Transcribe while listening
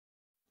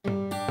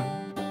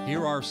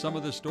Here are some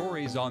of the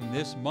stories on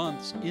this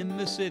month's In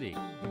the City.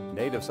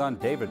 Native son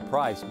David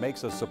Price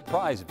makes a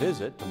surprise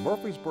visit to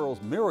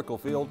Murfreesboro's Miracle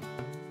Field.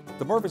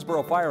 The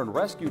Murfreesboro Fire and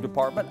Rescue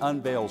Department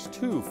unveils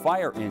 2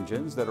 fire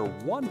engines that are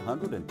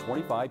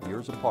 125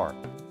 years apart.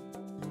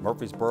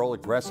 Murfreesboro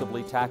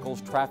aggressively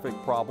tackles traffic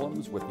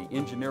problems with the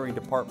Engineering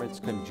Department's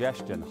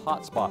Congestion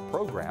Hotspot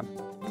program.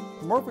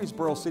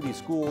 Murfreesboro City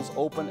Schools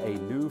open a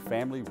new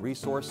Family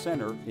Resource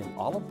Center in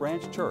Olive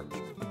Branch Church.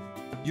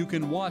 You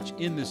can watch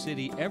In the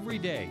City every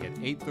day at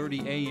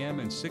 8:30 a.m.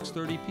 and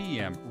 6:30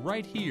 p.m.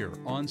 right here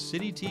on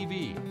City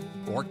TV,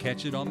 or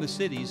catch it on the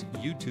city's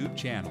YouTube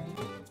channel.